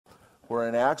We're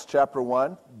in Acts chapter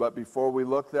 1, but before we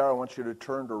look there, I want you to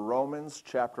turn to Romans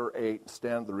chapter 8 and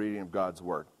stand at the reading of God's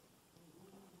Word.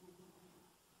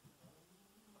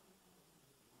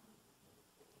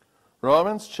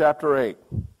 Romans chapter 8.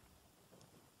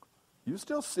 You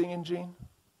still singing, Gene?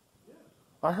 Yeah.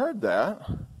 I heard that.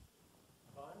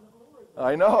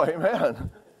 I know,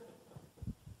 amen.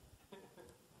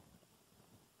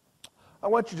 I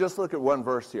want you to just look at one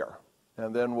verse here,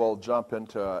 and then we'll jump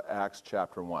into Acts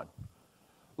chapter 1.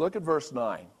 Look at verse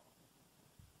 9.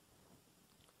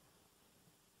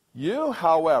 You,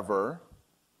 however,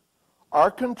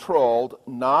 are controlled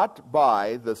not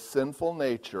by the sinful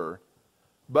nature,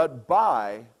 but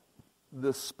by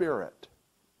the Spirit,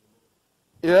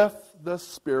 if the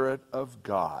Spirit of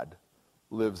God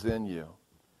lives in you.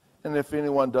 And if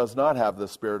anyone does not have the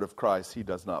Spirit of Christ, he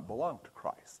does not belong to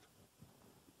Christ.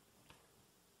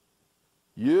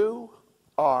 You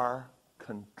are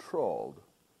controlled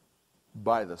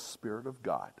by the Spirit of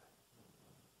God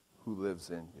who lives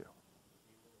in you.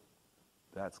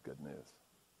 That's good news.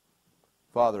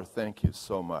 Father, thank you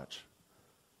so much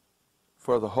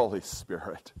for the Holy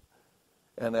Spirit.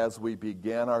 And as we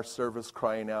began our service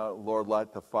crying out, Lord,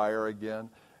 light the fire again,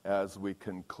 as we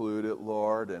conclude it,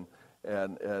 Lord,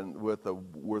 and with the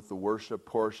worship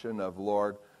portion of,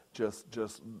 Lord, just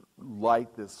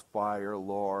light this fire,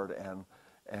 Lord, and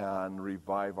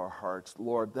revive our hearts.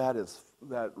 Lord, that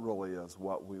really is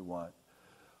what we want.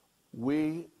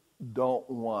 We don't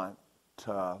want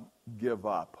to give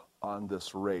up on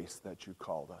this race that you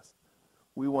called us.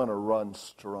 We want to run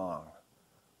strong.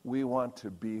 We want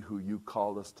to be who you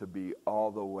called us to be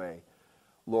all the way.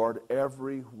 Lord,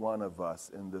 every one of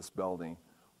us in this building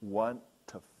want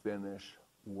to finish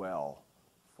well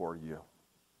for you.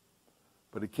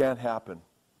 But it can't happen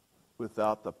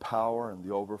without the power and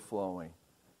the overflowing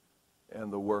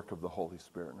and the work of the Holy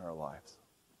Spirit in our lives.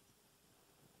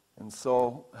 And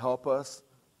so help us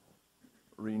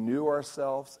renew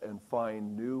ourselves and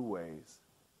find new ways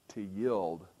to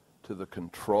yield to the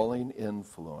controlling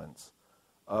influence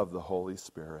of the Holy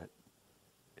Spirit.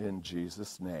 In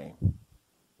Jesus' name.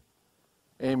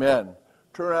 Amen.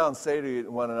 Turn around and say to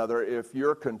one another, if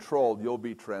you're controlled, you'll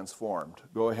be transformed.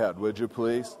 Go ahead, would you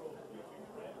please?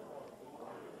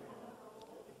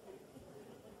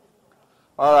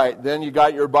 All right, then you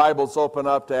got your Bibles open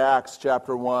up to Acts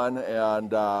chapter 1,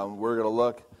 and we're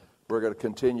going to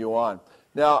continue on.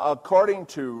 Now, according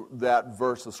to that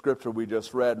verse of Scripture we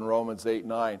just read in Romans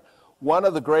 8:9, one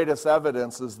of the greatest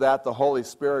evidences that the Holy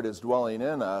Spirit is dwelling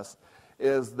in us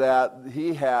is that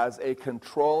he has a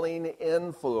controlling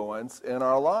influence in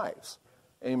our lives.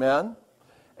 Amen?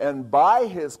 And by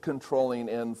his controlling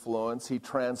influence, he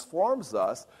transforms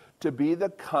us to be the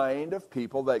kind of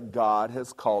people that God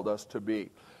has called us to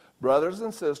be. Brothers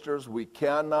and sisters, we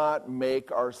cannot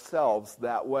make ourselves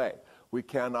that way. We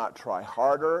cannot try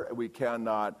harder. We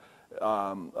cannot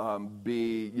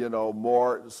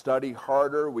study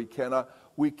harder. We cannot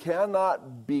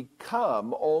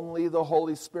become. Only the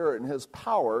Holy Spirit and his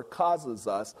power causes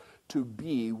us to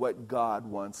be what God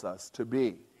wants us to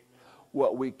be.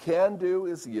 What we can do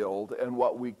is yield, and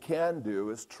what we can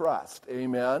do is trust.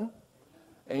 Amen?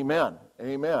 Amen.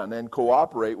 Amen. And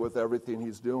cooperate with everything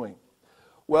he's doing.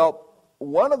 Well,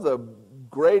 one of the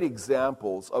great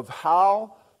examples of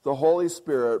how the Holy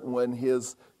Spirit, when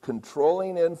his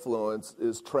controlling influence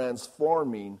is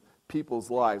transforming people's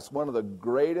lives, one of the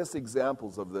greatest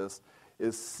examples of this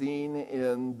is seen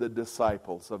in the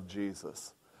disciples of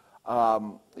Jesus.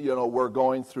 We're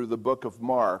going through the book of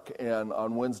Mark and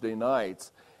on Wednesday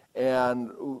nights,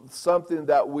 and something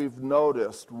that we've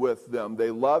noticed with them,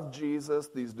 they love Jesus,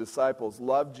 these disciples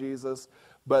love Jesus,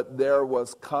 but there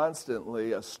was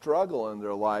constantly a struggle in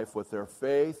their life with their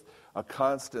faith, a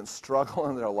constant struggle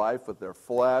in their life with their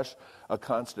flesh, a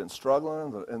constant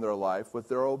struggle in their life with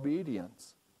their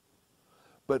obedience.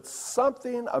 But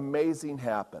something amazing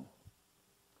happened.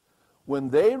 When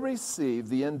they received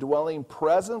the indwelling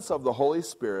presence of the Holy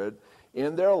Spirit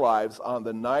in their lives on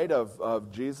the night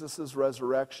of Jesus'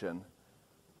 resurrection,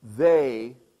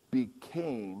 they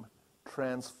became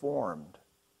transformed.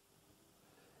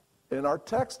 In our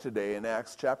text today in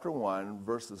Acts chapter 1,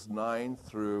 verses 9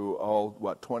 through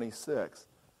 26,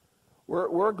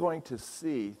 we're going to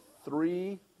see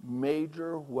three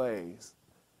major ways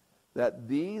that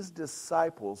these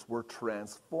disciples were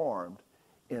transformed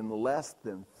in less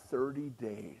than 30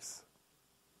 days.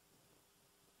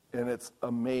 And it's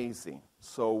amazing.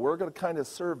 So we're going to kind of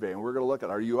survey, and we're going to look at,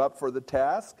 are you up for the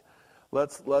task?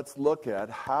 Let's look at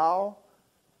how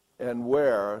and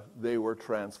where they were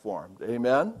transformed.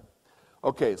 Amen?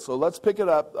 Okay, so let's pick it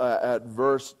up at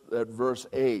verse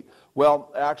 8.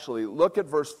 Well, actually, look at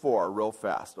verse 4 real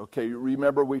fast. Okay, you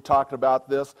remember we talked about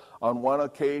this. On one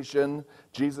occasion,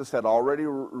 Jesus had already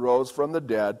rose from the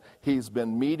dead. He's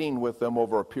been meeting with them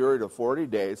over a period of 40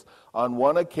 days. On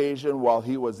one occasion, while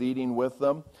he was eating with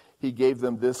them, he gave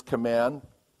them this command: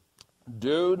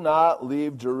 "Do not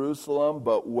leave Jerusalem,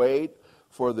 but wait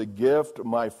for the gift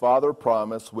my Father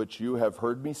promised, which you have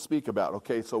heard me speak about."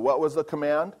 Okay, so what was the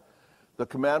command? The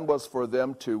command was for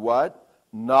them to what?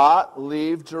 Not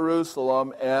leave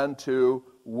Jerusalem and to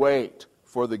wait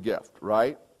for the gift,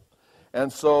 right?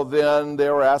 And so then they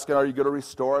were asking, are you going to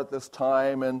restore at this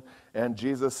time? And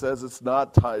Jesus says it's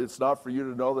not for you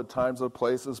to know the times or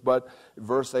places, but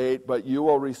verse 8, but you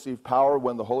will receive power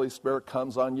when the Holy Spirit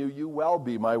comes on you. You will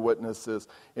be my witnesses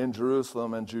in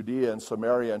Jerusalem and Judea and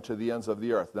Samaria and to the ends of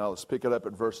the earth. Now let's pick it up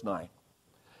at verse 9.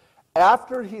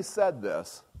 After he said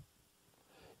this,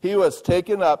 he was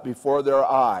taken up before their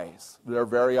eyes, their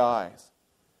very eyes,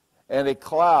 and a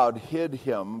cloud hid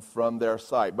him from their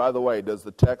sight. By the way, does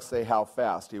the text say how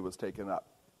fast he was taken up?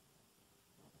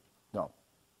 No.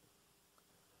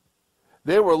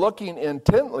 They were looking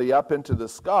intently up into the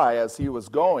sky as he was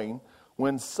going,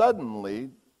 when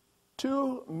suddenly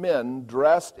 2 men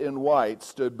dressed in white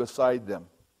stood beside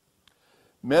them.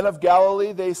 "Men of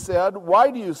Galilee," they said, "why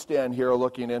do you stand here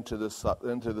looking into the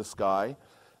sky?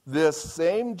 This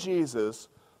same Jesus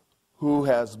who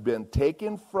has been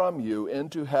taken from you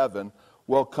into heaven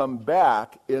will come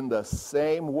back in the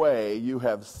same way you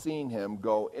have seen him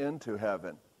go into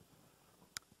heaven."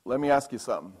 Let me ask you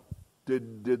something.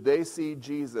 Did they see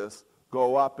Jesus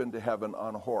go up into heaven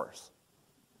on a horse?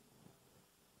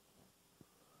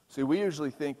 See, we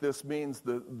usually think this means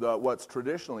what's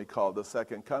traditionally called the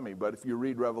second coming, but if you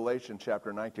read Revelation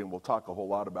chapter 19, we'll talk a whole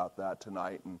lot about that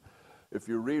tonight. And if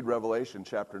you read Revelation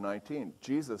chapter 19,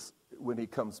 Jesus, when he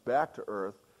comes back to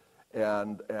earth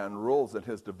and rules in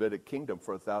his Davidic kingdom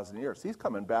for 1,000 years, he's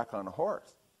coming back on a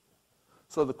horse.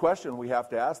 So the question we have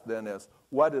to ask then is,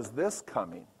 what is this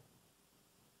coming?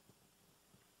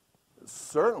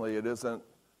 Certainly it isn't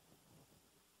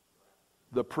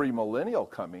the premillennial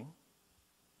coming.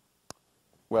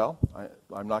 Well,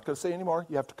 I'm not going to say anymore.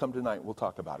 You have to come tonight. We'll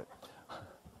talk about it.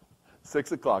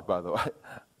 6 o'clock, by the way.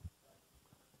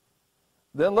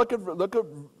 Then look at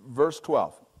verse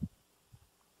 12.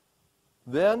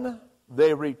 Then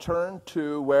they returned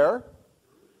to where?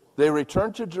 They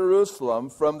returned to Jerusalem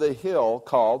from the hill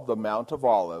called the Mount of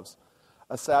Olives,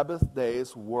 a Sabbath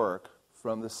day's work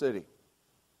from the city.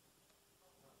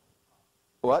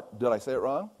 What? Did I say it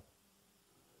wrong?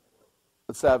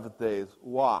 A Sabbath day's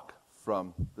walk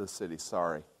from the city.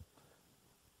 Sorry.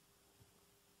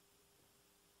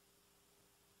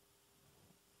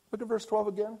 Look at verse 12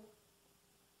 again.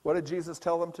 What did Jesus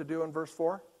tell them to do in verse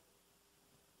 4?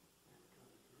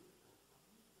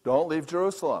 Don't leave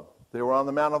Jerusalem. They were on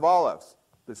the Mount of Olives.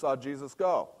 They saw Jesus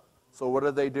go. So what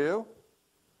did they do?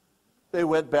 They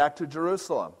went back to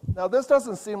Jerusalem. Now this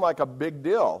doesn't seem like a big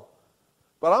deal,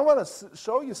 but I want to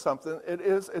show you something.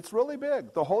 It's really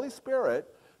big. The Holy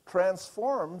Spirit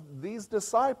transformed these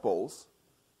disciples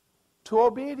to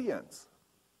obedience.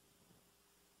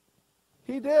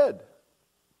 He did.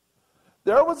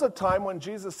 There was a time when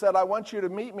Jesus said, I want you to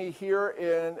meet me here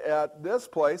at this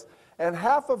place, and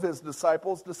half of his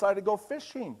disciples decided to go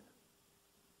fishing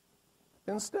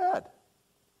instead.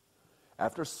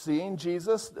 After seeing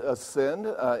Jesus ascend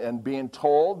and being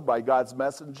told by God's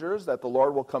messengers that the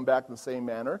Lord will come back in the same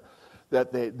manner,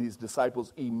 that these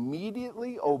disciples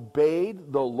immediately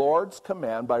obeyed the Lord's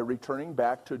command by returning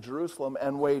back to Jerusalem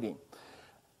and waiting.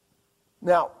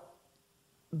 Now,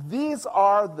 these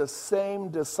are the same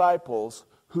disciples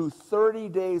who 30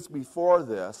 days before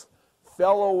this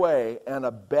fell away and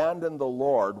abandoned the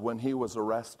Lord when he was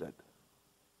arrested.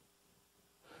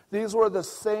 These were the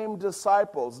same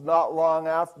disciples not long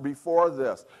before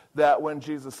this that when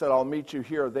Jesus said, I'll meet you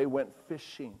here, they went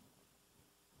fishing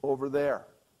over there.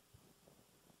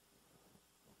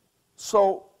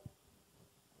 So,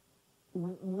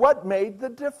 what made the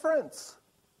difference?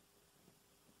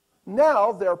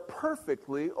 Now they're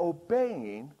perfectly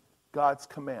obeying God's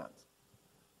commands.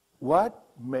 What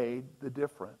made the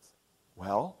difference?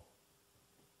 Well,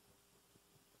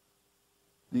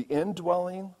 the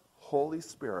indwelling Holy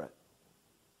Spirit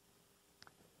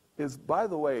is, by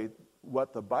the way,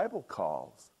 what the Bible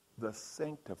calls the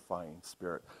sanctifying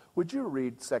Spirit. Would you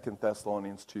read 2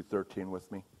 Thessalonians 2:13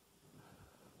 with me?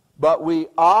 But we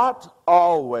ought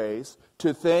always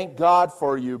to thank God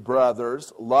for you,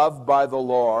 brothers, loved by the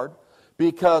Lord,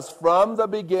 because from the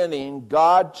beginning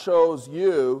God chose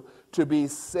you to be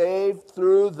saved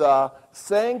through the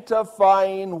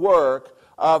sanctifying work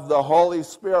of the Holy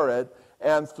Spirit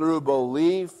and through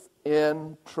belief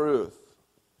in truth.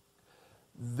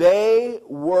 They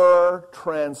were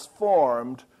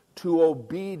transformed to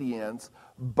obedience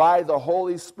by the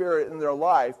Holy Spirit in their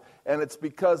life, and it's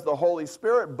because the Holy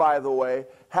Spirit, by the way,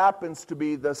 happens to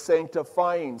be the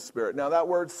sanctifying Spirit. Now that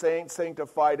word saint,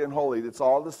 sanctified, and holy, it's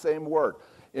all the same word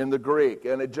in the Greek,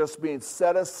 and it just means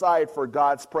set aside for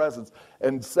God's presence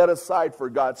and set aside for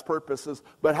God's purposes.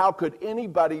 But how could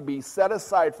anybody be set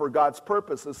aside for God's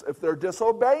purposes if they're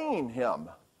disobeying Him?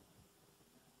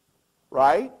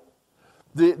 Right?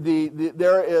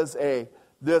 There is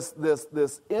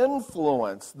this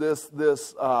influence,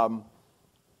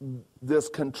 this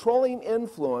controlling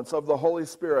influence of the Holy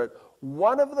Spirit.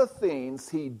 One of the things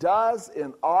He does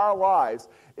in our lives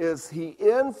is He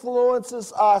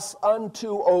influences us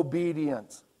unto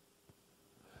obedience.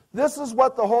 This is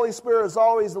what the Holy Spirit is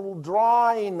always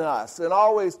drawing us and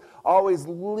always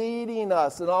leading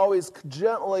us and always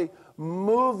gently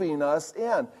moving us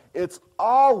in. It's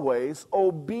always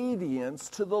obedience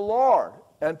to the Lord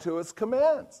and to His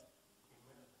commands.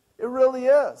 It really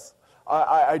is.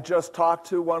 I just talked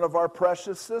to one of our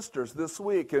precious sisters this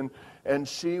week, and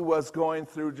she was going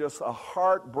through just a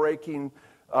heartbreaking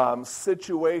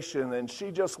situation, and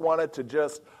she just wanted to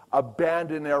just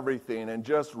abandon everything and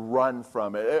just run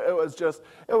from it. It was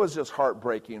just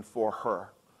heartbreaking for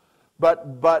her.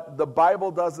 But the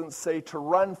Bible doesn't say to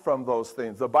run from those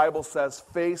things. The Bible says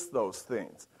face those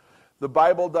things. The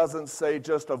Bible doesn't say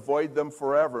just avoid them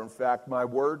forever. In fact, my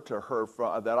word to her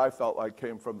that I felt like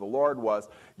came from the Lord was,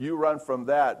 you run from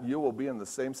that, you will be in the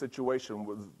same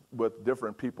situation with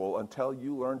different people until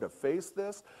you learn to face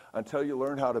this, until you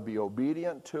learn how to be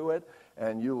obedient to it,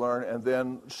 and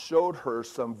then showed her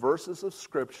some verses of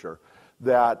Scripture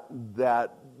that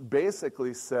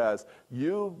basically says,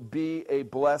 you be a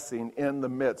blessing in the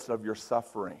midst of your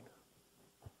suffering.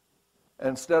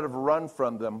 Instead of run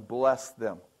from them, bless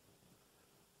them.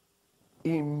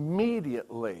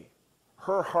 Immediately,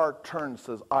 her heart turned and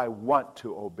says, I want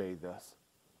to obey this.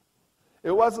 It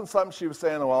wasn't something she was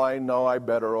saying, well, I know I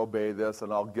better obey this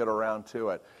and I'll get around to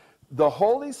it. The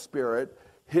Holy Spirit,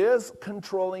 His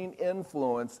controlling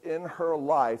influence in her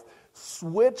life,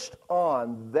 switched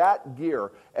on that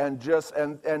gear and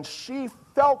she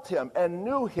felt Him and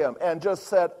knew Him and just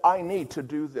said, I need to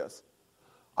do this.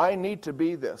 I need to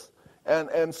be this.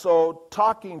 And so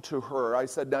talking to her, I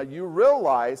said, now you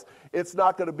realize it's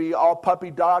not going to be all puppy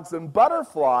dogs and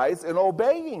butterflies in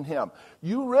obeying Him.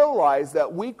 You realize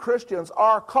that we Christians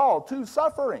are called to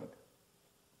suffering.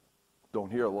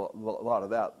 Don't hear a lot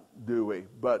of that, do we?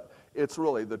 But it's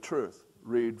really the truth.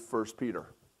 Read 1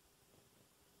 Peter.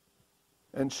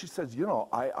 And she says,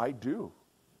 I do.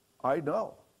 I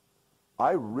know.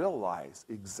 I realize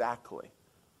exactly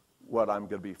what I'm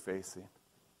going to be facing.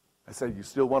 I said, you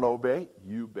still want to obey?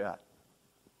 You bet.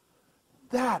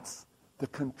 That's the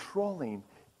controlling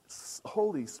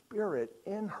Holy Spirit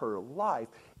in her life,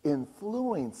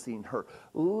 influencing her,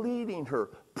 leading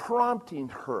her, prompting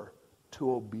her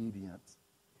to obedience.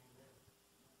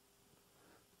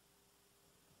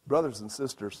 Brothers and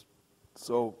sisters,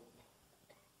 so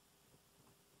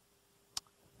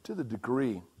to the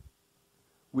degree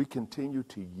we continue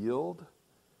to yield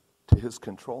to His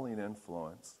controlling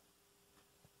influence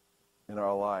in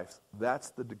our lives, that's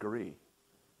the degree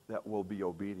that we'll be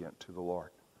obedient to the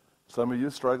Lord. Some of you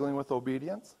struggling with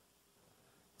obedience?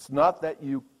 It's not that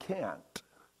you can't.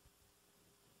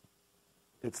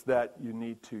 It's that you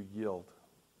need to yield.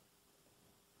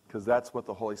 Because that's what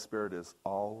the Holy Spirit is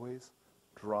always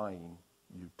drawing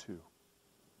you to.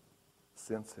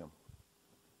 Sense Him.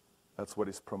 That's what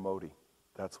He's promoting.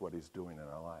 That's what He's doing in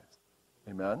our lives.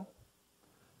 Amen?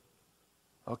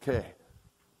 Okay.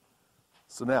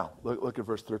 So now, look at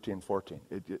verse 13 and 14.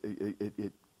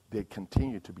 They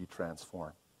continue to be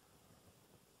transformed.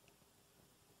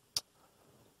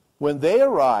 When they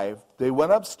arrived, they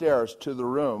went upstairs to the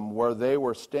room where they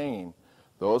were staying.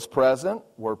 Those present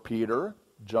were Peter,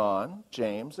 John,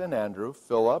 James, and Andrew,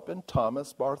 Philip and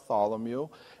Thomas, Bartholomew,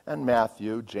 and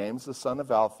Matthew, James the son of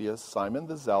Alphaeus, Simon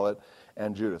the Zealot,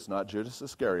 and Judas. Not Judas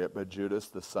Iscariot, but Judas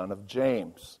the son of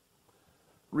James.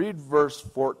 Read verse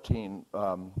 14,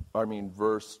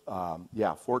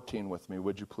 14 with me,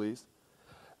 would you please?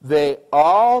 They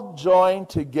all joined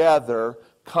together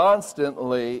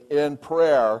constantly in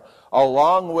prayer,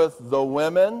 along with the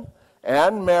women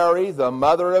and Mary, the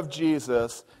mother of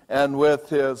Jesus, and with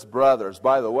His brothers.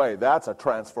 By the way, that's a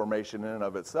transformation in and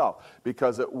of itself,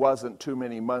 because it wasn't too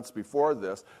many months before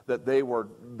this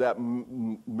that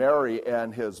Mary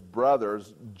and his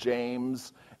brothers,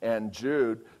 James and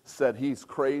Jude, said he's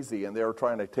crazy, and they were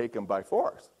trying to take him by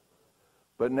force.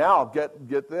 But now,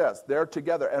 get this, they're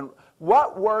together. And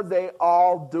what were they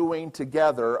all doing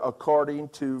together according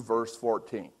to verse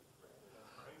 14?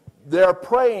 They're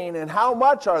praying, and how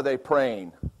much are they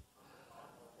praying?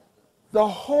 The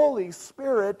Holy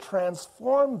Spirit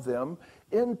transformed them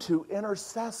into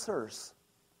intercessors.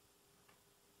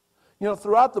 You know,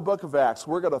 throughout the book of Acts,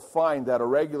 we're going to find that a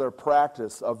regular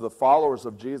practice of the followers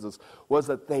of Jesus was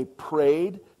that they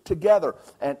prayed together.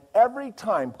 And every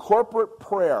time corporate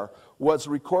prayer was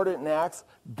recorded in Acts,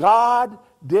 God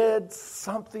did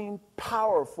something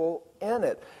powerful in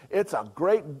it. It's a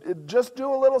great, just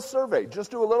do a little survey,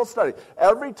 just do a little study.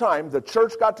 Every time the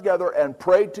church got together and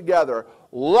prayed together,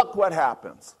 look what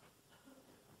happens.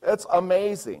 It's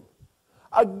amazing.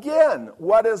 Again,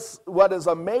 what is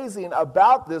amazing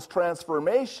about this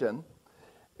transformation,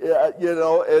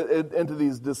 into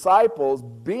these disciples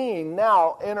being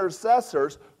now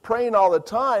intercessors, praying all the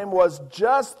time, was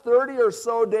just 30 or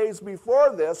so days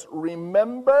before this.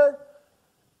 Remember,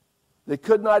 they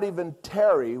could not even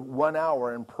tarry 1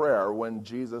 hour in prayer when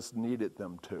Jesus needed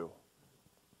them to.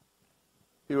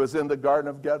 He was in the Garden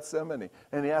of Gethsemane,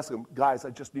 and he asked them, guys, I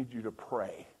just need you to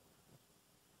pray.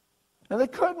 And they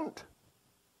couldn't.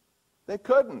 They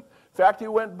couldn't. In fact, he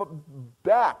went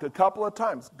back a couple of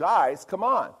times. Guys, come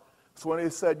on. That's when he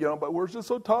said, but we're just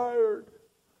so tired.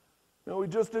 We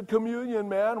just did communion,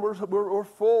 man. We're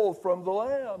full from the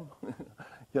Lamb.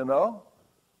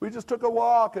 We just took a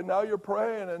walk, and now you're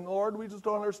praying, and Lord, we just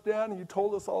don't understand, and you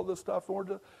told us all this stuff, and we're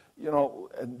just,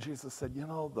 and Jesus said,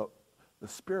 the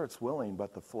spirit's willing,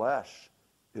 but the flesh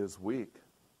is weak.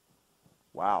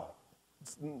 Wow.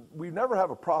 We never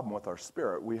have a problem with our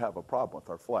spirit. We have a problem with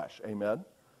our flesh. Amen?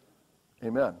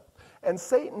 Amen. And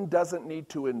Satan doesn't need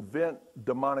to invent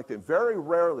demonic things. Very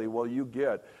rarely will you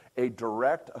get a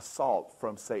direct assault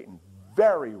from Satan.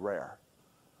 Very rare.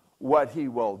 What he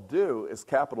will do is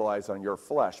capitalize on your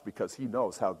flesh because he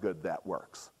knows how good that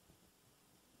works.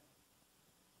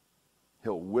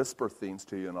 He'll whisper things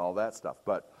to you and all that stuff.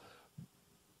 But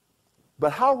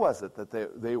how was it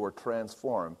that they were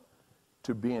transformed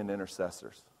to being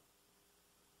intercessors?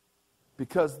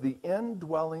 Because the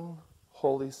indwelling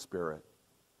Holy Spirit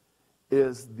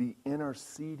is the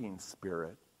interceding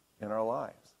spirit in our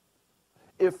lives.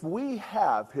 If we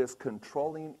have his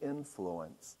controlling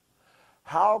influence,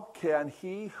 how can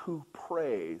he who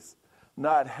prays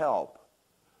not help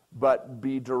but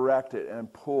be directed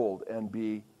and pulled and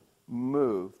be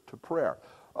moved to prayer?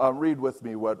 Read with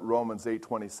me what Romans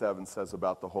 8:27 says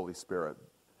about the Holy Spirit.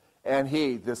 And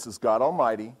he, this is God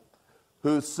Almighty,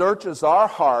 who searches our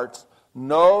hearts,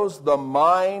 knows the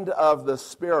mind of the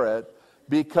Spirit,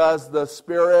 because the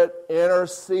Spirit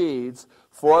intercedes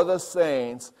for the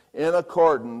saints in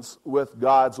accordance with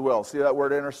God's will. See that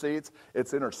word intercedes?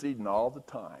 It's interceding all the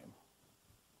time.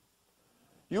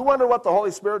 You wonder what the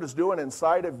Holy Spirit is doing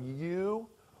inside of you?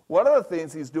 One of the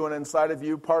things he's doing inside of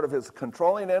you, part of his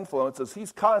controlling influence, is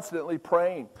he's constantly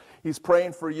praying. He's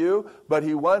praying for you, but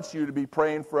he wants you to be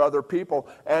praying for other people.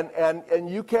 And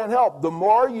you can't help. The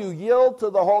more you yield to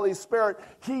the Holy Spirit,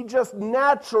 he just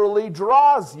naturally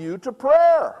draws you to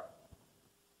prayer.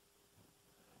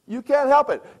 You can't help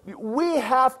it. We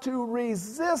have to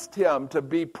resist him to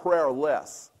be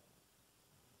prayerless.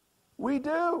 We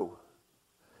do.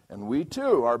 And we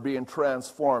too are being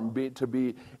transformed to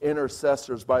be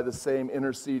intercessors by the same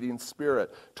interceding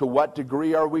Spirit. To what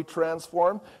degree are we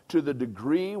transformed? To the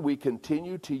degree we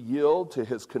continue to yield to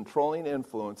his controlling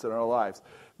influence in our lives.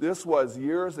 This was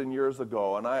years and years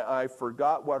ago, and I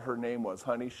forgot what her name was,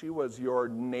 honey. She was your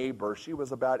neighbor. She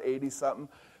was about 80-something,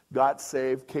 got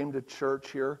saved, came to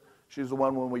church here. She's the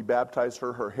one when we baptized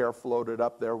her, her hair floated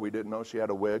up there. We didn't know she had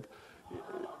a wig.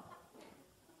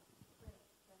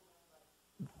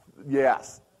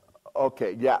 Yes.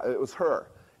 Okay, yeah, it was her.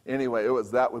 Anyway,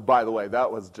 by the way,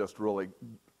 that was just really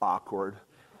awkward.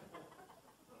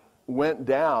 She went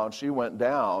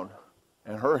down,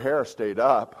 and her hair stayed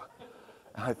up.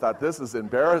 And I thought, this is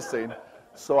embarrassing.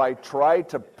 So I tried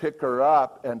to pick her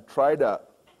up and try to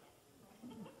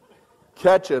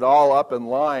catch it all up in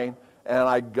line, and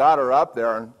I got her up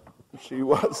there, and she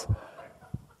was...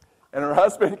 And her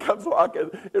husband comes walking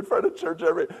in front of church,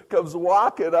 comes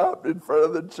walking up in front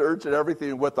of the church and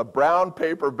everything with a brown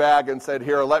paper bag and said,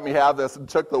 here, let me have this, and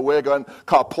took the wig on,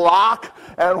 ka-plock,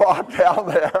 and walked down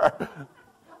there.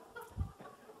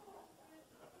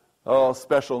 Oh,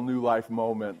 special New Life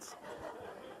moments.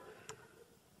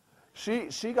 She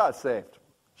got saved.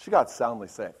 She got soundly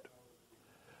saved.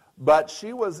 But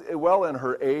she was well in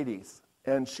her 80s,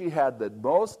 and she had the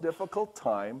most difficult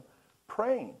time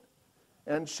praying.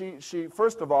 And she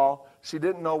first of all, she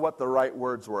didn't know what the right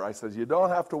words were. I said, you don't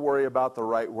have to worry about the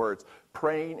right words.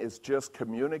 Praying is just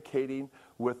communicating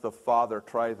with the Father.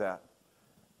 Try that.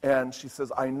 And she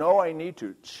says, I know I need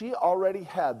to. She already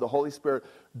had the Holy Spirit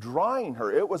drawing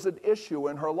her. It was an issue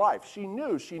in her life. She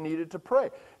knew she needed to pray.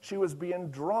 She was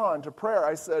being drawn to prayer.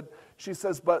 I said,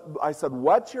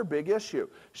 what's your big issue?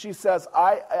 She says,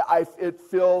 it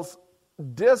feels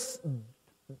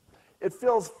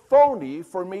phony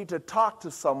for me to talk to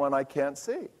someone I can't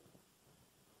see.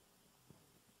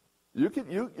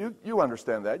 You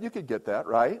understand that. You could get that,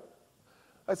 right?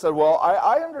 I said, well,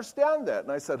 I understand that.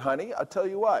 And I said, honey, I'll tell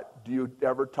you what. Do you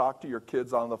ever talk to your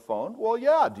kids on the phone? Well,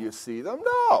 yeah. Do you see them?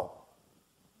 No.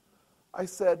 I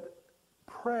said,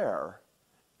 prayer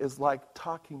is like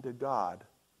talking to God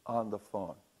on the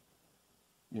phone.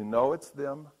 You know it's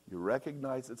them. You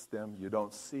recognize it's them. You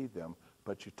don't see them,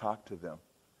 but you talk to them.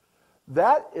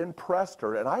 That impressed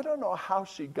her, and I don't know how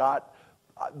she got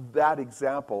that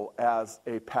example as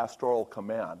a pastoral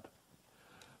command.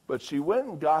 But she went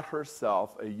and got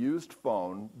herself a used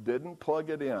phone, didn't plug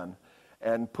it in,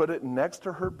 and put it next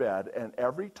to her bed, and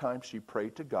every time she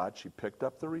prayed to God, she picked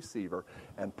up the receiver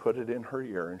and put it in her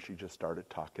ear, and she just started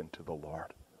talking to the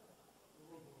Lord.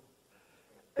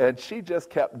 And she just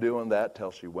kept doing that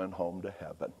till she went home to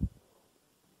heaven.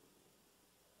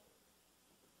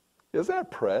 Is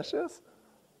that precious?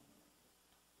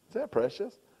 Is that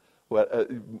precious? Well,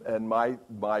 and my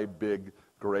big,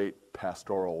 great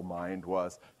pastoral mind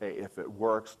was, hey, if it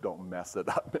works, don't mess it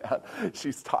up, man.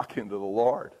 She's talking to the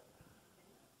Lord.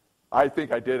 I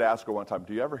think I did ask her one time,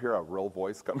 do you ever hear a real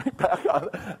voice coming back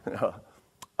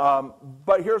on?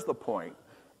 But here's the point.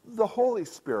 The Holy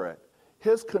Spirit,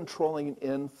 his controlling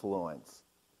influence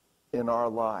in our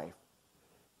life,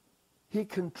 he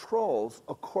controls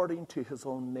according to his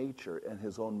own nature and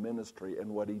his own ministry and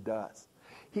what he does.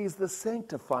 He's the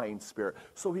sanctifying Spirit,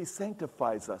 so he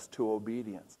sanctifies us to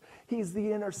obedience. He's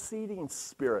the interceding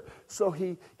Spirit, so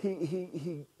he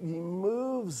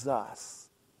moves us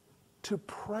to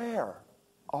prayer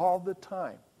all the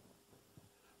time.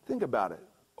 Think about it.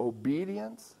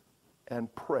 Obedience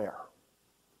and prayer.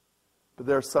 But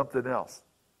there's something else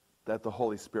that the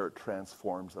Holy Spirit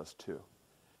transforms us to,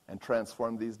 and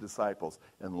transformed these disciples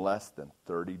in less than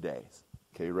 30 days.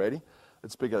 Okay, ready?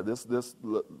 Let's pick up this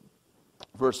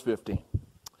verse 15.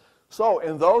 So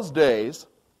in those days,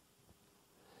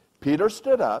 Peter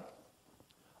stood up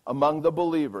among the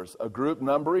believers, a group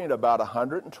numbering about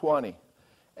 120,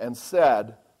 and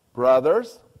said,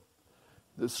 brothers,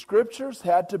 the scriptures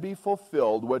had to be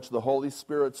fulfilled, which the Holy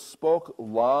Spirit spoke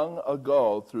long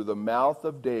ago through the mouth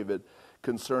of David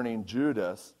concerning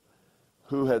Judas,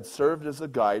 who had served as a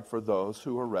guide for those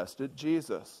who arrested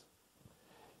Jesus.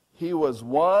 He was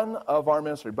one of our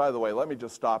ministry. By the way, let me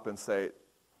just stop and say,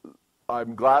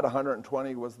 I'm glad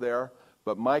 120 was there,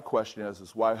 but my question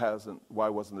is why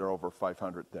wasn't there over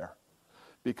 500 there?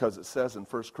 Because it says in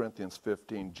 1 Corinthians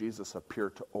 15, Jesus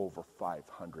appeared to over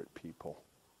 500 people.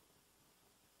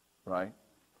 Right?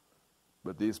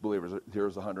 But these believers,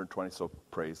 here's 120, so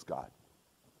praise God.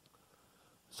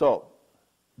 So,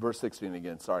 verse 16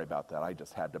 again, sorry about that. I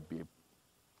just had to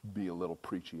be a little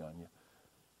preachy on you.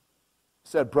 He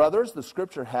said, brothers, the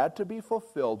scripture had to be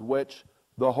fulfilled, which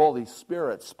the Holy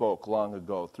Spirit spoke long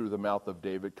ago through the mouth of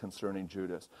David concerning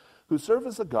Judas, who served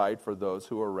as a guide for those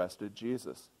who arrested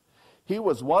Jesus. He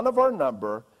was one of our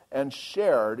number and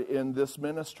shared in this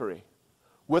ministry.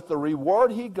 With the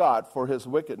reward he got for his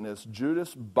wickedness,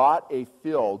 Judas bought a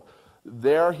field.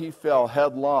 There he fell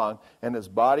headlong, and his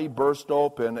body burst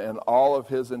open, and all of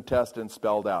his intestines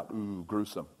spelled out. Ooh,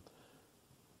 gruesome.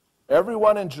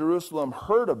 Everyone in Jerusalem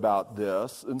heard about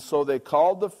this, and so they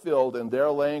called the field in their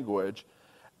language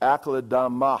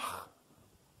Akladamach.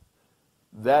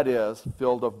 That is,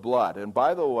 filled of blood. And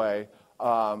by the way,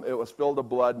 it was filled of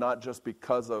blood not just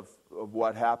because of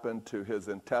what happened to his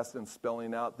intestines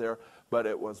spilling out there, but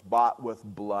it was bought with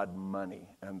blood money,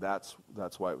 and that's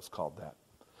why it was called that.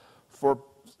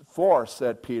 For,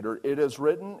 said Peter, it is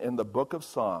written in the book of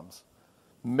Psalms,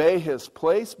 may his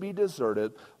place be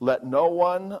deserted, let no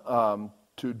one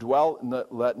to dwell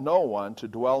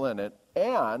in it,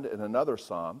 and in another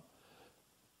psalm,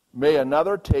 may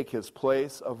another take his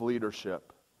place of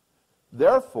leadership.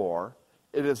 Therefore,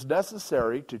 it is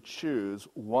necessary to choose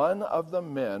one of the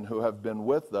men who have been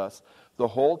with us the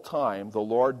whole time the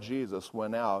Lord Jesus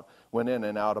went in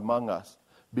and out among us,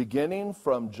 beginning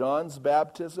from John's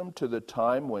baptism to the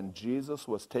time when Jesus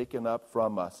was taken up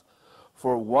from us.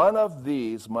 For one of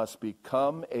these must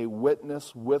become a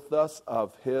witness with us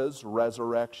of his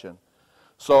resurrection.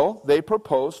 So they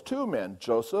proposed two men,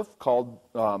 Joseph, called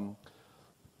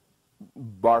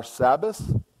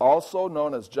Barsabbas, also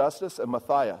known as Justus, and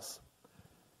Matthias.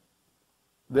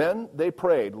 Then they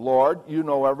prayed, Lord, you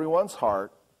know everyone's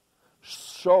heart.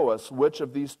 Show us which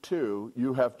of these two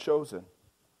you have chosen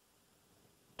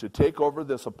to take over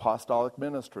this apostolic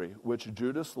ministry, which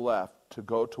Judas left to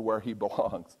go to where he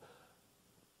belongs.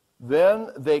 Then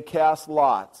they cast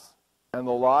lots, and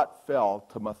the lot fell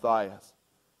to Matthias.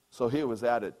 So he was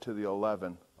added to the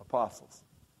 11 apostles.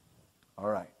 All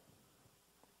right.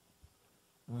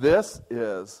 This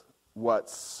is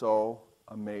what's so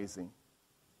amazing.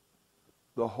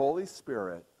 The Holy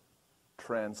Spirit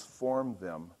transformed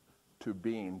them to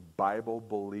being Bible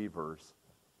believers,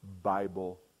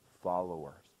 Bible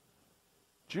followers.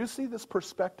 Do you see this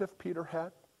perspective Peter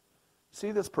had?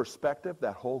 See this perspective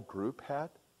that whole group had?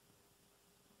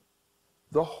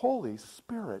 The Holy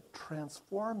Spirit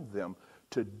transformed them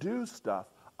to do stuff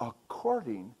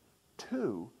according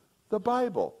to the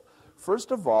Bible.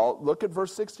 First of all, look at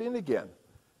verse 16 again.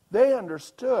 They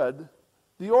understood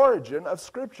the origin of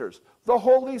Scriptures. The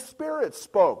Holy Spirit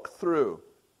spoke through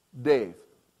Dave.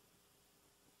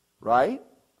 Right?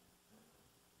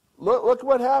 Look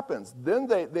what happens. Then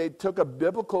they took a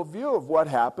biblical view of what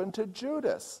happened to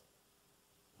Judas.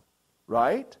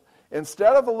 Right?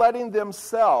 Instead of letting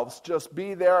themselves just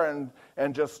be there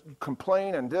and just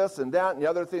complain and this and that and the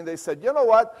other thing, they said, you know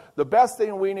what? The best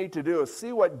thing we need to do is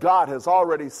see what God has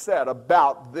already said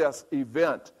about this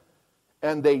event.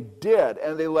 And they did,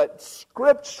 and they let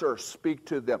Scripture speak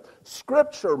to them.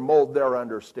 Scripture mold their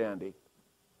understanding.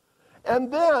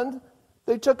 And then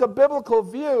they took a biblical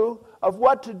view of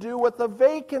what to do with the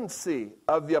vacancy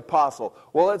of the apostle.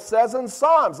 Well, it says in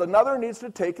Psalms, another needs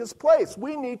to take his place.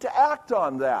 We need to act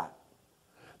on that.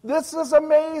 This is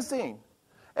amazing.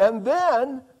 And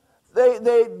then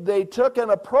they took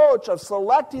an approach of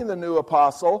selecting the new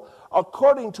apostle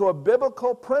according to a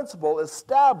biblical principle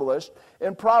established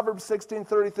in Proverbs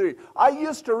 16:33. I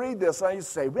used to read this and I used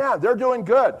to say, man, they're doing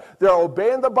good. They're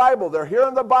obeying the Bible. They're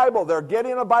hearing the Bible. They're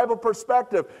getting a Bible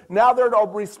perspective. Now they're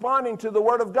responding to the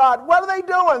Word of God. What are they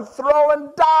doing?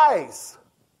 Throwing dice.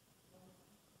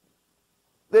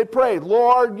 They prayed,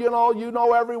 Lord, you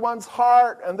know everyone's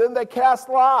heart. And then they cast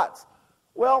lots.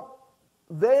 Well,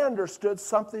 they understood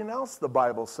something else the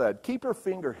Bible said. Keep your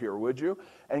finger here, would you?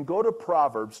 And go to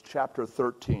Proverbs chapter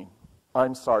 16.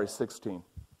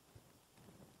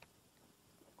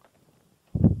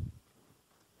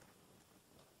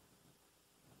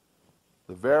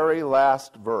 The very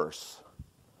last verse.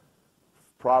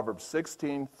 Proverbs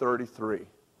 16:33.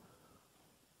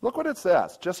 Look what it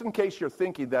says, just in case you're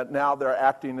thinking that now they're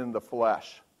acting in the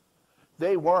flesh.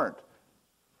 They weren't.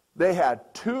 They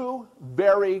had two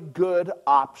very good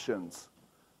options.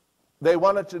 They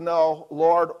wanted to know,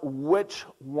 Lord, which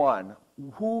one?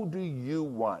 Who do you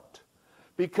want?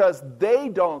 Because they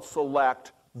don't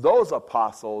select those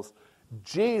apostles.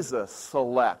 Jesus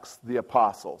selects the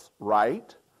apostles,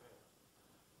 right?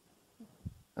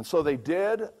 And so they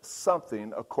did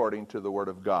something according to the Word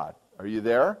of God. Are you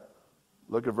there?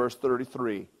 Look at verse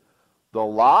 33. The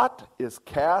lot is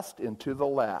cast into the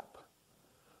lap,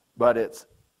 but its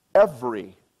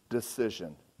every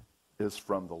decision is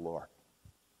from the Lord.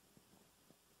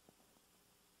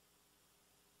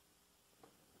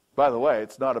 By the way,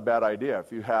 it's not a bad idea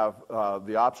if you have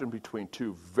the option between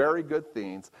two very good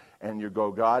things and you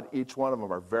go, God, each one of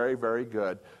them are very, very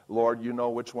good. Lord, you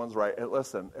know which one's right. And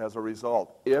listen, as a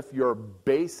result, if you're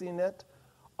basing it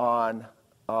on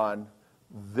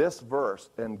this verse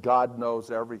and God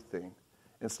knows everything,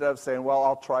 instead of saying, well,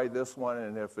 I'll try this one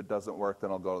and if it doesn't work,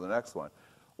 then I'll go to the next one.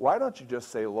 Why don't you just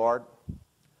say, Lord,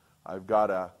 I've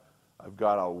got a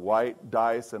white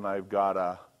dice and I've got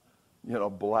a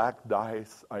black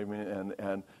dice.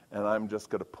 And I'm just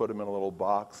going to put them in a little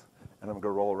box and I'm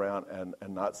going to roll around and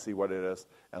not see what it is.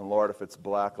 And Lord, if it's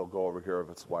black, I'll go over here. If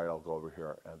it's white, I'll go over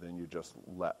here. And then you just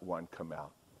let one come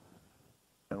out.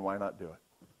 And why not do it?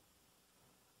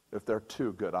 If there are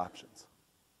two good options.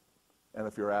 And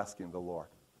if you're asking the Lord.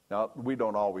 Now, we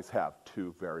don't always have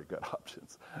two very good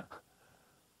options.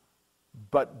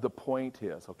 But the point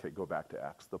is, okay, go back to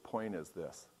Acts. The point is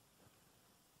this.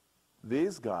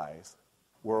 These guys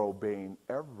were obeying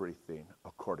everything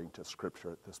according to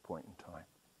Scripture at this point in time.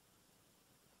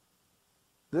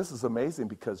 This is amazing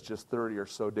because just 30 or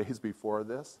so days before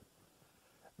this,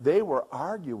 they were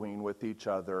arguing with each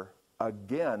other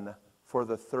again for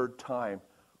the third time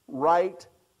right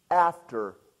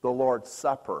after the Lord's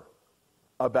Supper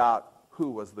about who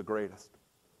was the greatest.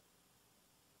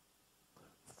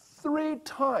 3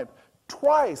 times.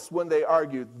 Twice when they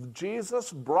argued,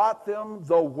 Jesus brought them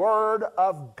the Word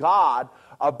of God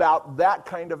about that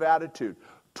kind of attitude.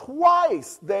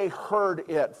 Twice they heard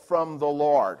it from the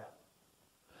Lord.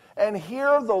 And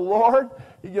here the Lord,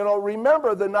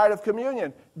 remember the night of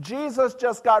communion. Jesus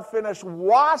just got finished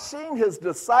washing his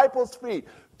disciples' feet,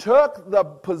 took the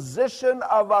position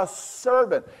of a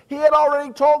servant. He had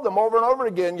already told them over and over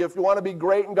again, if you want to be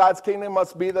great in God's kingdom, you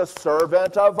must be the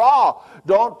servant of all.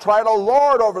 Don't try to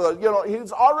lord over the,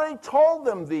 he's already told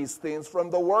them these things from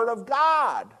the Word of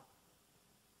God.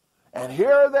 And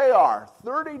here they are,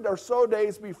 30 or so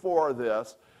days before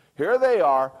this, here they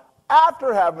are,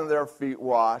 after having their feet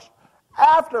washed,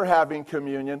 after having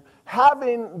communion,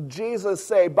 having Jesus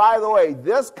say, by the way,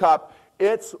 this cup,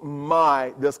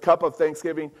 this cup of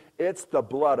thanksgiving, it's the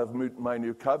blood of my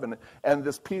new covenant. And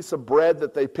this piece of bread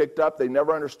that they picked up, they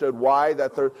never understood why,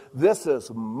 this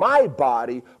is my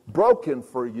body broken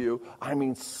for you. I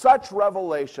mean, such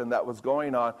revelation that was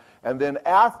going on. And then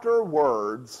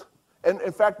afterwards, and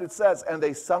in fact it says, and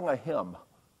they sung a hymn.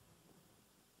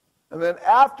 And then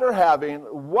after having,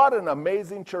 what an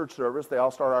amazing church service, they all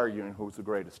start arguing who's the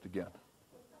greatest again.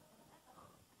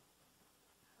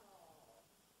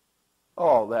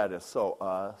 Oh, that is so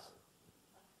us.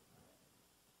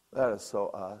 That is so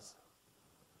us.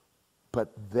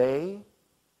 But they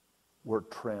were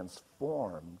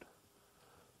transformed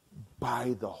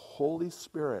by the Holy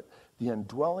Spirit, the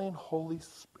indwelling Holy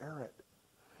Spirit,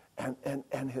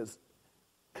 and his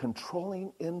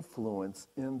controlling influence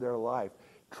in their life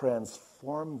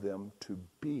transformed them to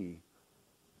be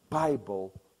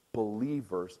Bible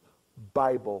believers,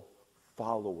 Bible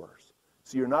followers.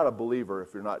 So you're not a believer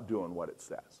if you're not doing what it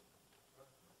says.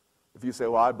 If you say,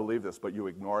 well, I believe this, but you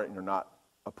ignore it and you're not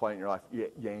applying it in your life,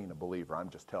 you ain't a believer. I'm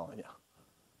just telling you.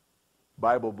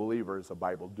 Bible believer is a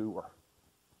Bible doer.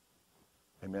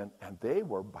 Amen. And they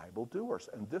were Bible doers.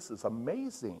 And this is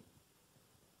amazing.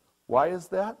 Why is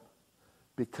that?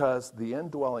 Because the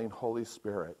indwelling Holy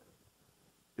Spirit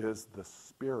is the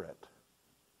Spirit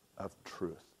of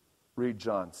truth. Read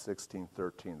John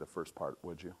 16:13, the first part,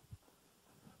 would you?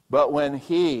 But when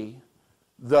he,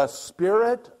 the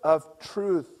Spirit of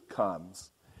truth,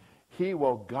 comes, he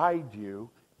will guide you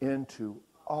into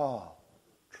all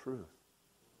truth.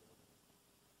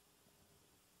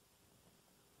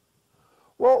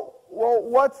 Well,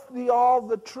 what's all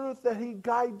the truth that he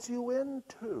guides you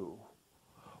into?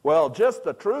 Well, just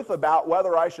the truth about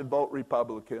whether I should vote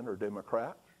Republican or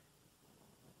Democrat.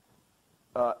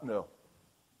 No.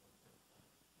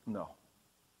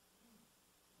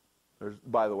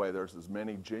 By the way, there's as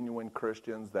many genuine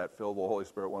Christians that feel the Holy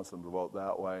Spirit wants them to vote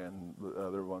that way, and the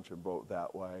other one should vote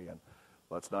that way, and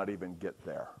let's not even get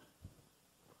there.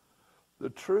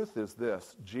 The truth is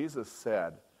this. Jesus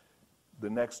said, the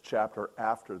next chapter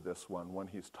after this one, when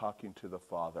he's talking to the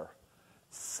Father,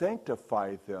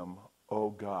 sanctify them, O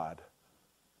God,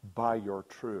 by your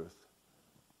truth.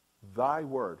 Thy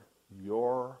word,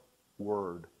 your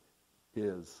word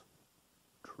is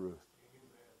truth.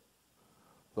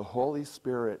 The Holy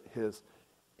Spirit, his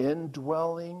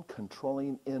indwelling,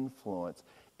 controlling influence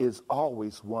is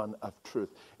always one of truth.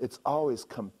 It's always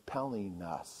compelling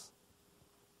us.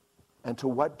 And to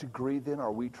what degree then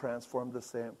are we transformed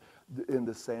in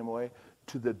the same way?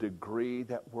 To the degree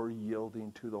that we're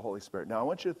yielding to the Holy Spirit. Now I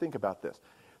want you to think about this.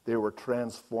 They were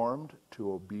transformed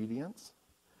to obedience.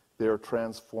 They were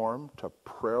transformed to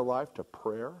prayer life, to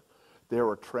prayer. They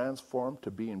were transformed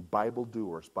to being Bible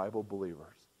doers, Bible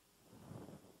believers.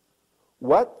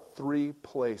 What three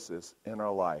places in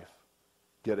our life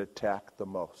get attacked the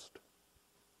most?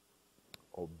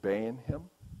 Obeying him,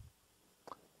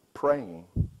 praying,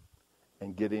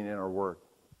 and getting in our word.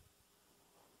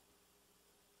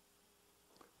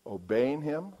 Obeying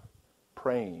him,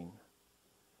 praying,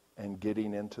 and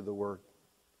getting into the word.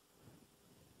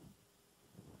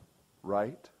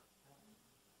 Right?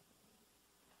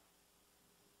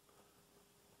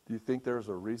 Do you think there's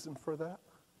a reason for that?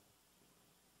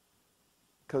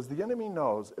 Because the enemy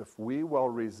knows if we will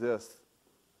resist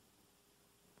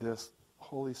this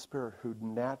Holy Spirit who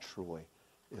naturally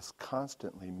is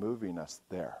constantly moving us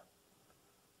there,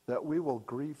 that we will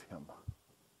grieve him.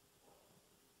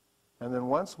 And then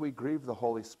once we grieve the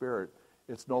Holy Spirit,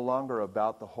 it's no longer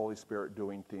about the Holy Spirit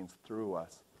doing things through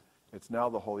us. It's now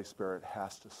the Holy Spirit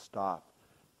has to stop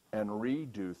and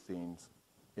redo things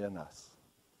in us.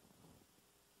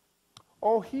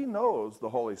 Oh, he knows the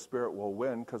Holy Spirit will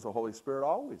win because the Holy Spirit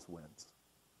always wins.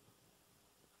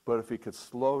 But if he could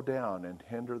slow down and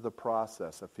hinder the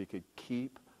process, if he could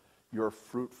keep your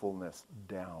fruitfulness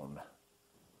down.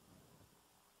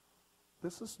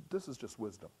 This is just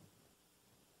wisdom.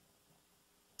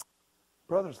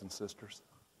 Brothers and sisters,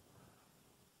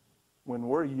 when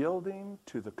we're yielding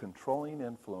to the controlling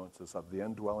influences of the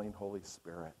indwelling Holy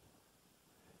Spirit,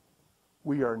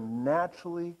 We are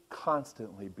naturally,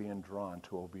 constantly being drawn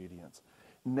to obedience.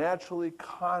 Naturally,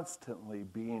 constantly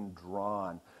being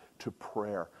drawn to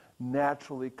prayer.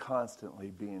 Naturally,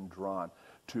 constantly being drawn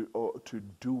to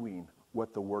doing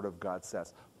what the Word of God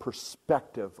says.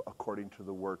 Perspective according to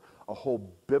the Word. A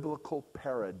whole biblical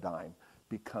paradigm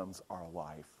becomes our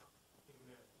life.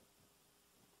 Amen.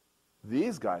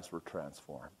 These guys were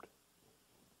transformed.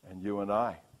 And you and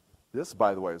I. This,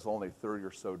 by the way, is only 30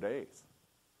 or so days.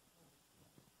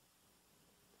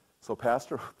 So,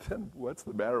 Pastor, then what's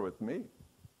the matter with me?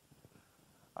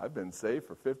 I've been saved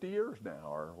for 50 years now,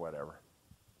 or whatever.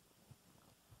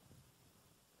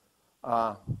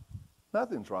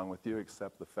 Nothing's wrong with you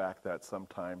except the fact that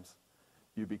sometimes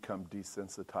you become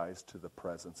desensitized to the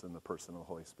presence and the person of the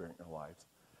Holy Spirit in your lives.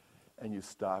 And you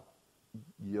stop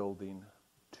yielding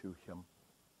to Him.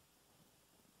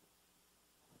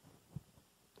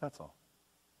 That's all.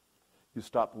 You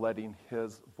stop letting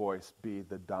His voice be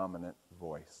the dominant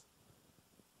voice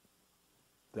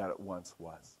that it once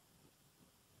was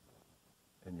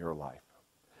in your life.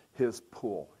 His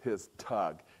pull, His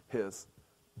tug, His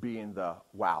being the,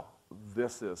 wow,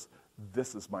 this is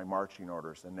my marching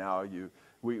orders. And now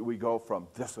we go from,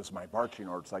 this is my marching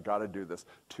orders, I got to do this,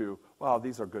 to, wow,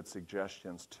 these are good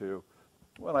suggestions, to,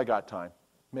 well, I got time.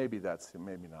 Maybe that's him,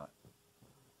 maybe not.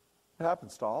 It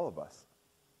happens to all of us.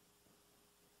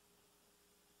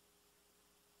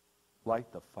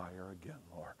 Light the fire again,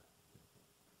 Lord.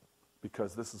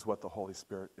 Because this is what the Holy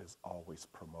Spirit is always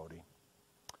promoting.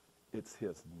 It's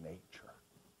His nature.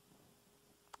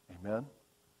 Amen?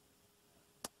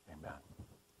 Amen.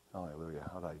 Hallelujah.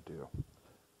 How did I do?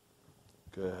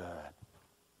 Good.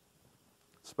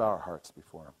 Let's bow our hearts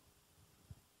before Him.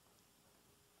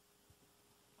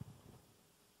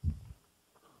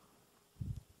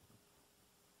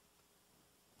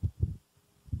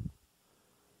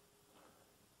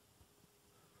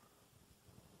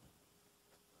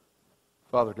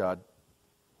 Father God,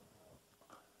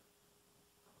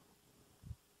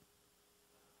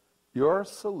 your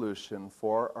solution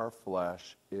for our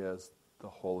flesh is the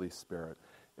Holy Spirit.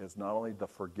 It's not only the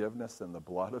forgiveness and the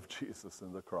blood of Jesus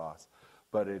in the cross,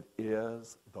 but it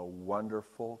is the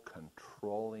wonderful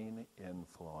controlling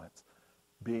influence,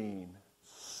 being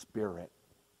Spirit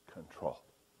control.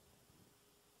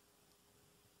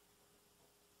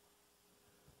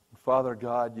 Father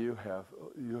God, you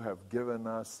have given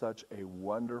us such a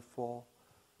wonderful,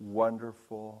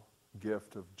 wonderful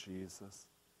gift of Jesus.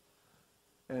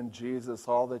 And Jesus,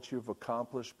 all that you've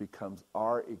accomplished becomes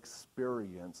our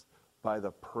experience by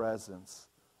the presence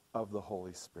of the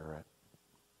Holy Spirit.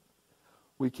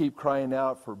 We keep crying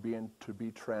out for to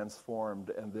be transformed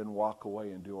and then walk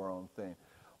away and do our own thing.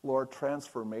 Lord,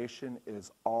 transformation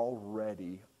is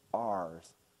already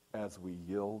ours as we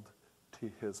yield to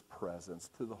His presence,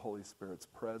 to the Holy Spirit's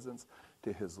presence,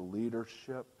 to His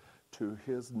leadership, to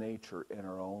His nature in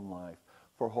our own life.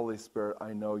 For Holy Spirit,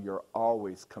 I know you're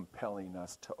always compelling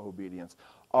us to obedience,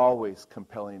 always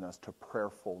compelling us to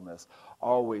prayerfulness,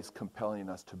 always compelling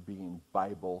us to being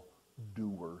Bible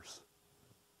doers.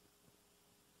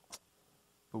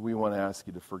 But we want to ask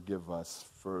you to forgive us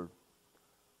for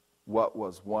what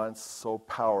was once so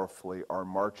powerfully our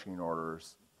marching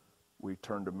orders. We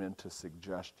turned them into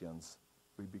suggestions.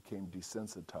 We became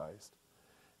desensitized.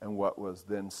 And what was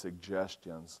then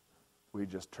suggestions, we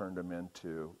just turned them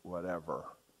into whatever.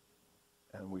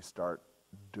 And we start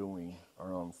doing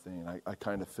our own thing. I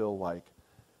kind of feel like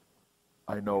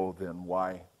I know then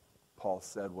why Paul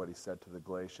said what he said to the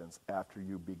Galatians. After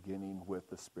you beginning with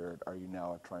the Spirit, are you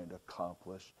now trying to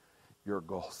accomplish your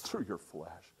goals through your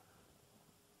flesh?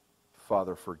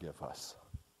 Father, forgive us.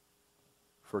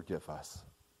 Forgive us.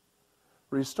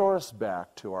 Restore us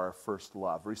back to our first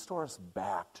love. Restore us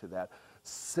back to that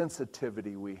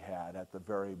sensitivity we had at the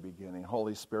very beginning.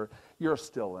 Holy Spirit, you're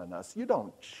still in us. You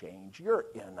don't change. You're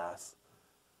in us.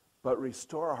 But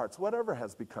restore our hearts. Whatever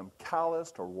has become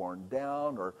calloused or worn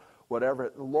down or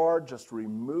whatever, Lord, just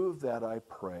remove that, I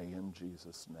pray, in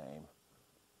Jesus' name.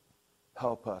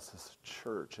 Help us as a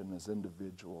church and as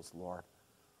individuals, Lord,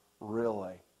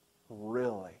 really,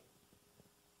 really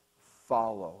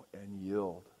follow and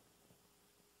yield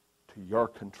to your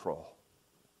control.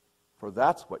 For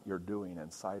that's what you're doing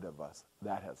inside of us.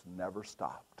 That has never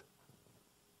stopped.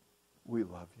 We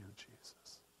love you,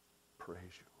 Jesus. Praise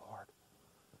you, Lord.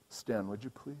 Stand, would you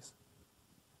please?